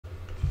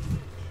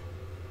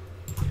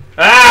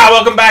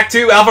welcome back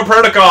to Alpha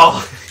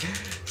Protocol.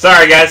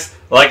 Sorry, guys.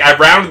 Like, I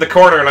rounded the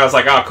corner and I was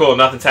like, oh, cool,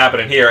 nothing's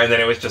happening here. And then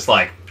it was just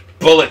like,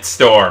 bullet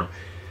storm.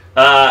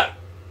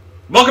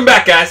 Welcome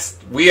back, guys.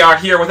 We are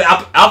here with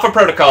Alpha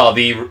Protocol,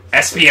 the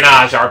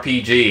espionage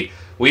RPG.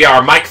 We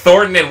are Mike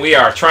Thornton, and we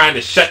are trying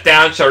to shut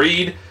down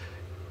Sharid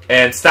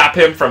and stop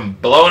him from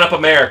blowing up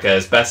America,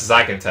 as best as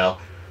I can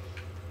tell.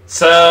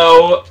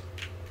 So,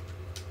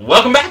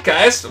 welcome back,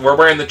 guys. We're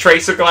wearing the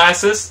tracer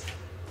glasses.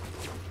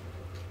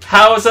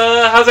 How's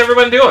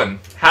everyone doing?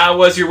 How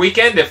was your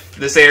weekend if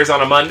this airs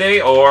on a Monday,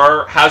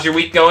 or how's your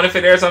week going if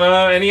it airs on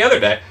any other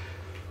day?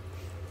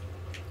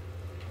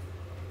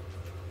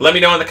 Let me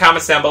know in the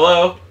comments down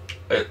below.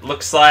 It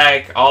looks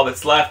like all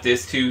that's left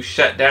is to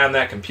shut down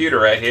that computer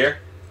right here.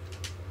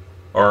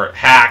 Or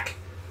hack.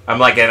 I'm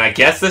like, and I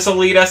guess this will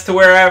lead us to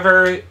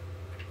wherever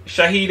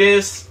Shahid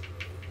is.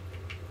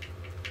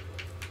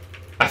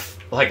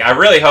 I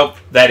really hope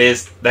that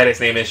his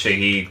name is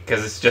Shahid,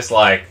 because it's just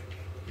like,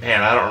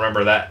 man, I don't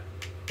remember that,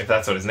 if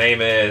that's what his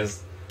name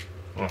is.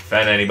 I don't want to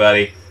offend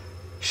anybody.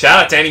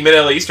 Shout out to any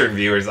Middle Eastern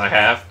viewers I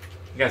have.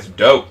 You guys are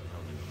dope.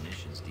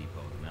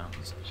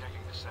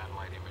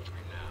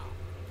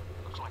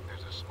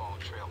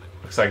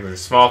 Looks like there's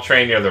a small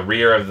train near the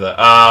rear of the...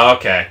 Oh,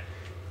 okay.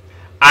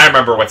 I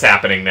remember what's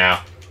happening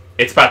now.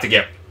 It's about to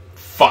get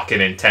fucking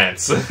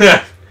intense.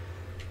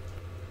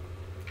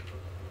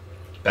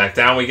 Back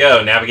down we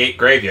go. Navigate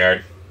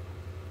graveyard.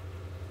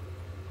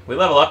 We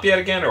level up yet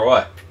again, or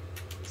what?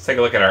 Let's take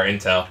a look at our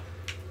intel.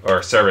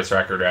 Or service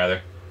record, rather.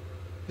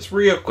 Just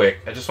real quick.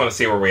 I just want to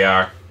see where we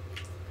are.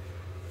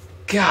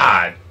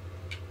 God.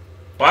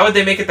 Why would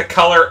they make it the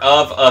color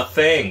of a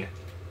thing?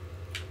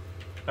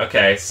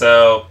 Okay,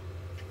 so...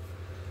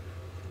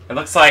 It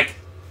looks like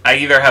I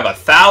either have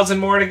 1,000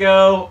 more to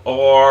go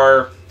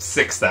or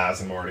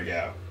 6,000 more to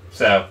go.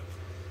 So,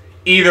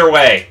 either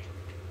way,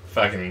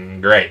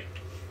 fucking great.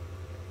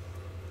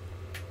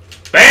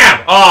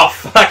 Bam! Oh,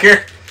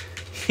 fucker!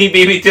 He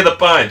beat me to the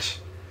punch.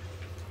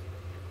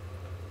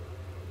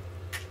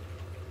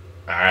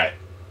 Alright.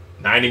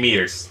 90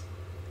 meters.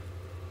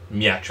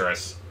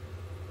 Metros.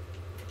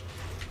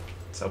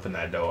 Let's open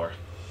that door.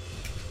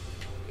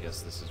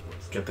 Guess this is what.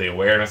 Let's get the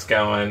awareness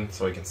going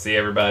so we can see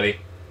everybody.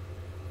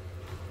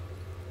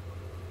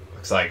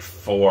 Looks like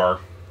 4.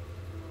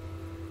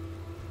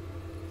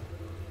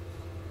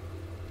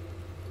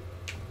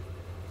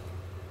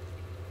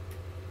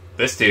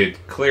 This dude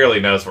clearly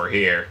knows we're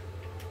here.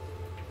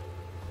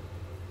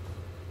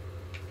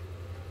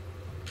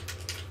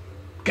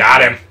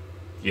 Got him!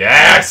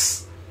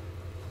 Yes!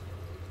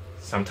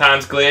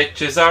 Sometimes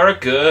glitches are a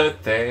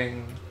good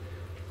thing.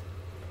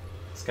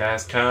 This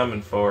guy's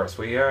coming for us.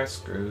 We are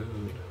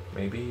screwed.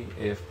 Maybe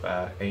if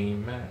I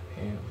aim at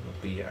him,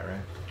 we'll be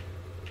alright.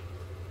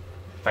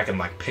 If I can,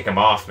 like, pick him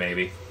off,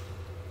 maybe.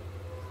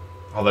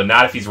 Although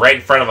not if he's right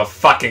in front of a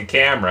fucking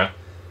camera.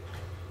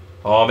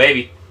 Oh,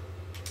 maybe.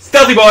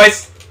 Stealthy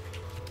boys!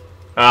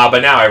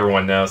 But now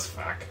everyone knows.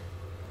 Fuck.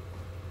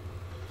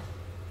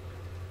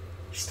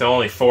 There's still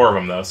only 4 of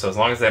them, though, so as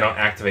long as they don't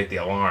activate the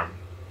alarm,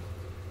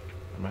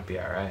 it might be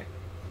alright.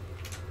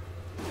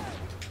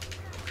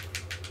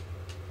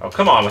 Oh,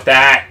 come on with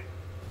that!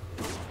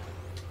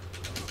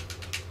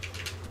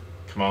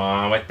 Come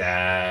on with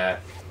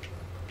that.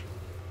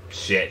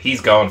 Shit,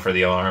 he's going for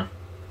the alarm.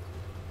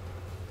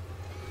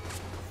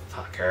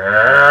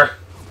 Fucker.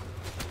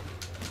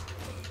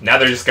 Now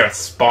they're just gonna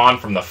spawn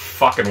from the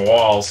fucking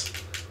walls.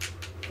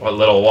 What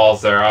little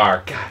walls there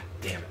are. God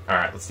damn it.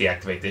 Alright, let's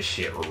deactivate this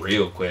shit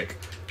real quick.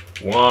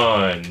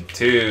 1,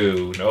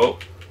 2,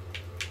 nope.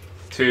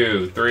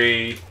 2,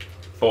 3,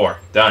 4.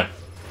 Done.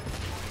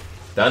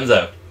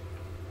 Donezo.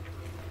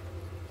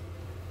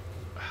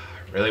 I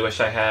really wish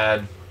I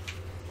had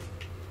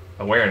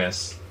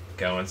awareness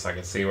going so I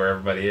can see where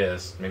everybody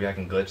is. Maybe I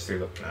can glitch through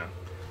the... No.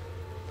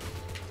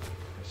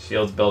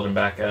 Shield's building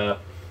back up.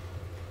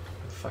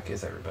 Where the fuck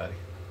is everybody?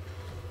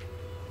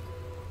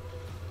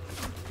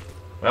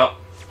 Well.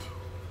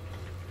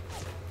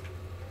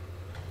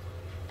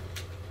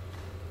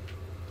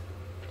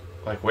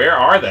 Like, where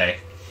are they?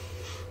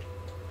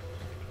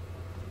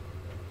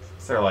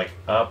 Is they're like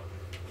up?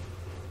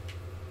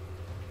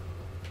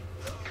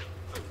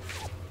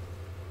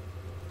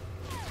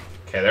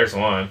 Okay, there's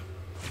one.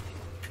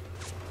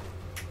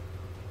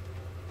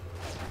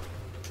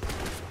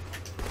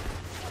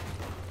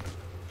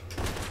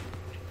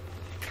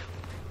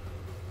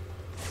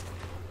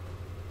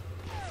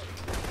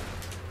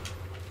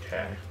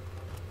 Okay.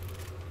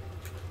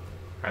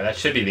 Alright, that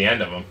should be the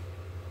end of them.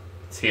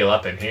 Let's heal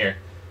up in here.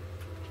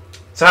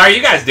 So how are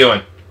you guys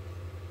doing?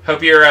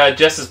 Hope you're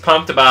just as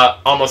pumped about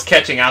almost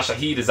catching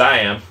Al-Shahid as I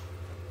am.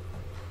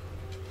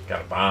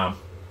 Got a bomb.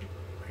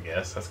 I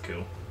guess, that's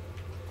cool.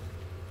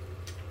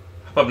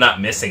 Hope I'm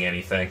not missing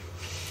anything.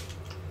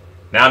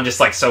 Now I'm just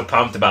like so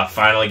pumped about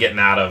finally getting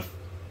out of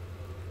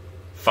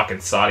fucking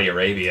Saudi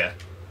Arabia.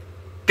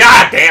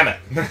 God damn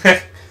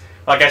it!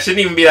 Like, I shouldn't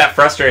even be that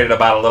frustrated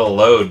about a little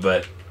load,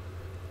 but...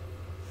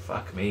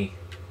 Fuck me.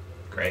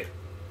 Great.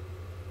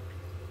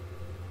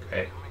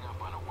 Great.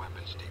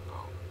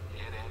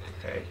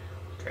 Okay.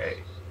 Great.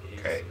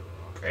 Great.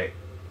 Great.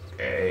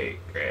 Great.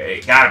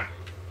 Great. Got him.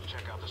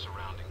 Check out the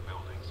surrounding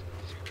buildings.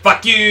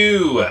 Fuck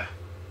you!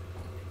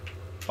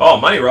 Oh,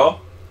 money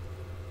roll.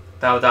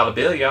 $1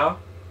 bill, y'all.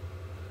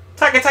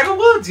 Tiger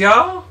Woods,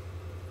 y'all.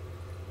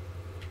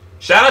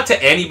 Shout out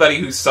to anybody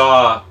who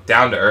saw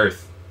Down to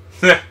Earth.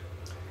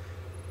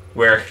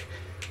 where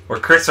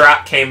Chris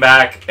Rock came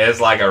back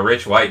as like a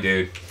rich white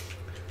dude.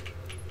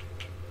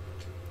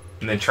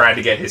 And then tried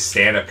to get his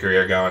stand-up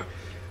career going.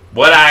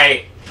 What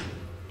I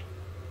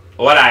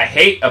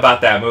hate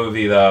about that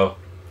movie, though,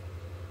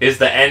 is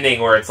the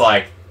ending where it's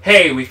like,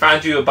 hey, we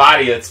found you a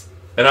body that's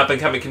an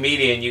up-and-coming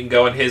comedian. You can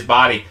go in his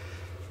body.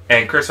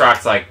 And Chris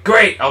Rock's like,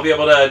 great, I'll be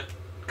able to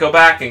go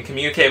back and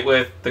communicate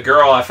with the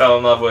girl I fell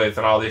in love with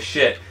and all this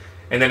shit.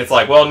 And then it's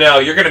like, well, no,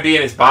 you're going to be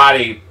in his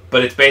body,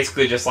 but it's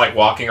basically just like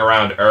walking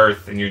around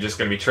Earth, and you're just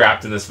going to be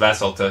trapped in this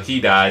vessel till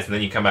he dies, and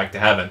then you come back to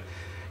heaven.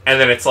 And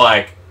then it's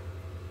like,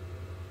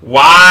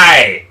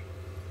 why?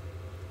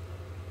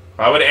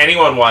 Why would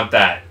anyone want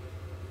that?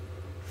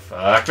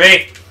 Fuck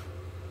me.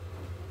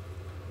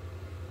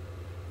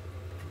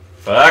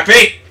 Fuck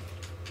me.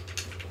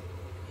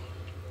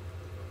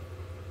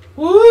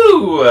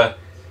 Woo!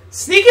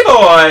 Sneaky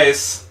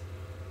boys!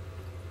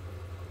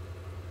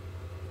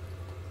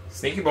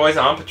 Sneaky boys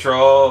on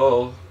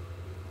patrol.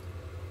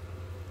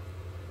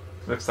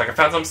 Looks like I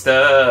found some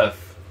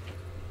stuff.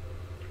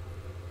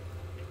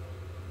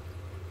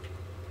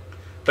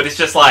 But it's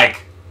just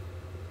like,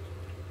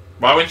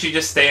 why wouldn't you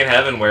just stay in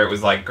heaven where it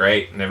was like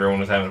great and everyone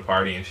was having a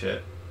party and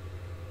shit?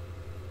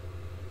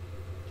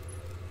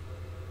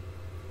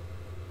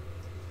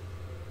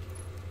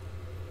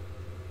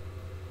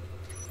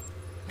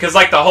 Because,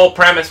 like, the whole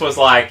premise was,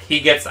 like,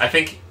 I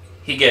think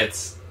he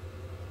gets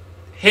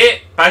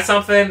hit by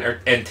something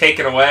and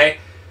taken away.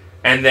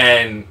 And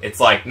then it's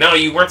like, no,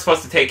 you weren't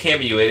supposed to take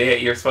him, you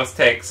idiot. You're supposed to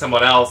take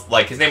someone else.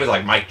 Like, his name was,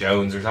 like, Mike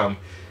Jones or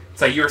something.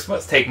 It's like, you were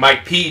supposed to take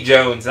Mike P.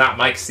 Jones, not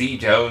Mike C.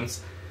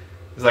 Jones.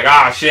 It's like,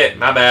 ah, shit,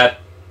 my bad.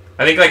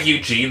 I think, like,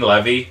 Eugene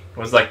Levy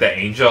was, like, the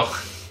angel.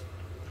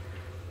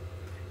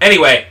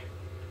 Anyway,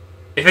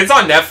 if it's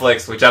on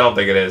Netflix, which I don't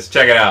think it is,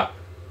 check it out.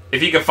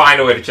 If you can find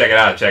a way to check it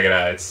out, check it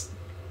out.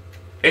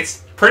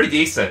 It's pretty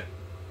decent.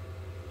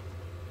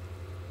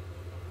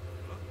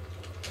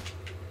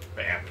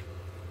 Bam.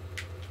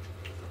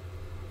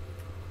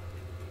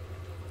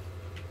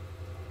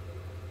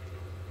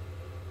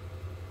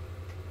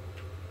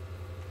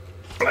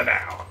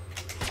 Blah-now.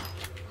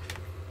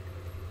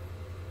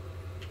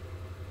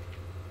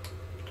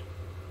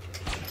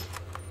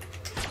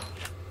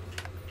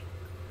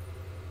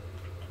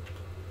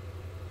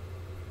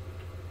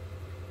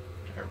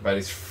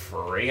 Everybody's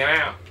freaking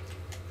out.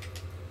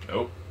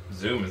 Nope.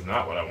 Zoom is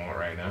not what I want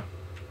right now.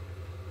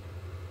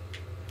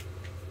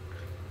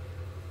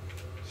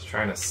 Just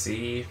trying to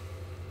see if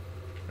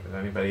there's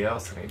anybody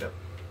else I need to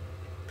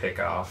pick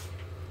off.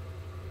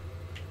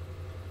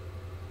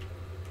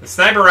 The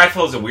sniper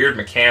rifle is a weird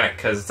mechanic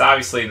because it's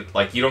obviously,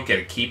 like, you don't get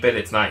to keep it.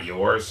 It's not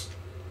yours.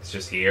 It's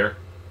just here.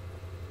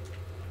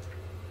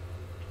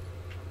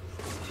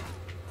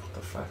 What the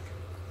fuck?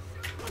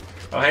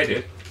 Oh, hey,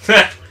 dude.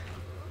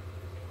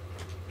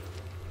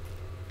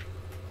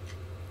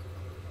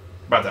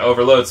 About to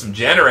overload some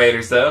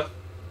generators, though.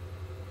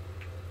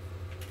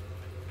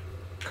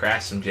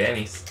 Crash some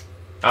jennies.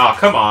 Oh,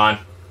 come on.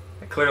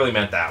 I clearly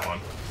meant that one.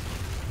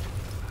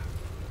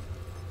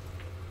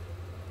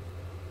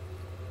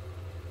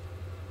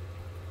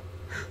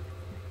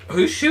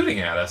 Who's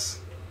shooting at us?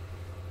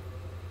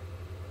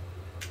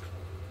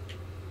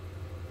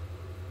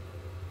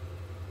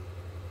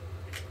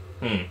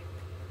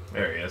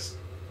 There he is.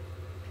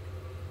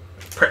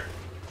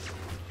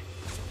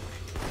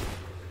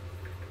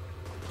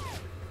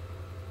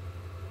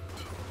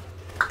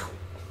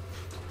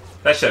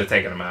 That should have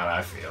taken him out,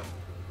 I feel.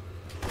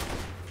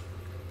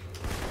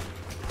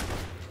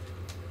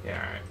 Yeah,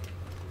 alright.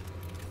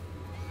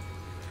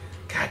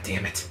 God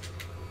damn it.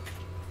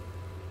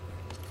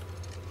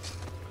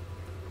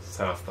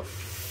 Set off the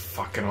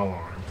fucking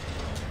alarm.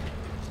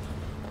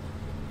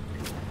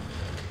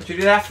 What'd you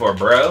do that for,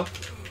 bro?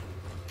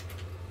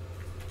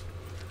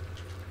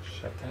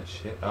 Shut that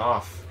shit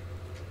off.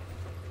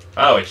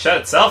 Oh, it shut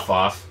itself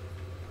off?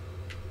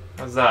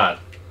 How's that?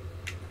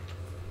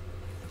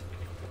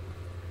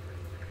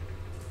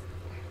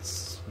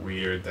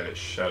 Weird that it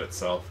shut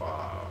itself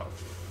off.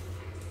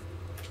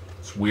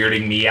 It's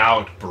weirding me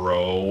out,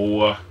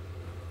 bro.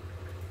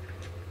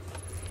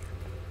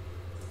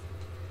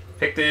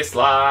 Pick this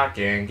lock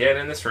and get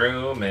in this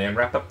room and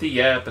wrap up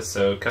the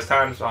episode, because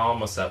time's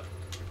almost up.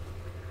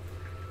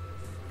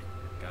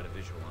 Got a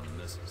visual on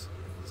the missiles.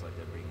 Looks like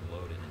they're being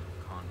loaded into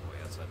a convoy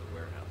outside the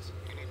warehouse.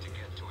 You need to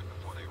get to it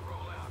before they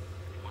roll out.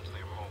 Once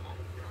they're mobile.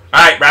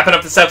 Alright, wrapping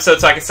up this episode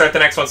so I can start the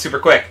next one super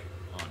quick.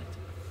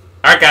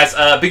 Alright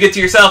guys, be good to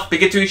yourself, be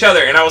good to each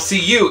other, and I will see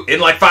you in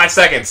like 5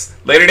 seconds.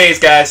 Later days,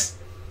 guys.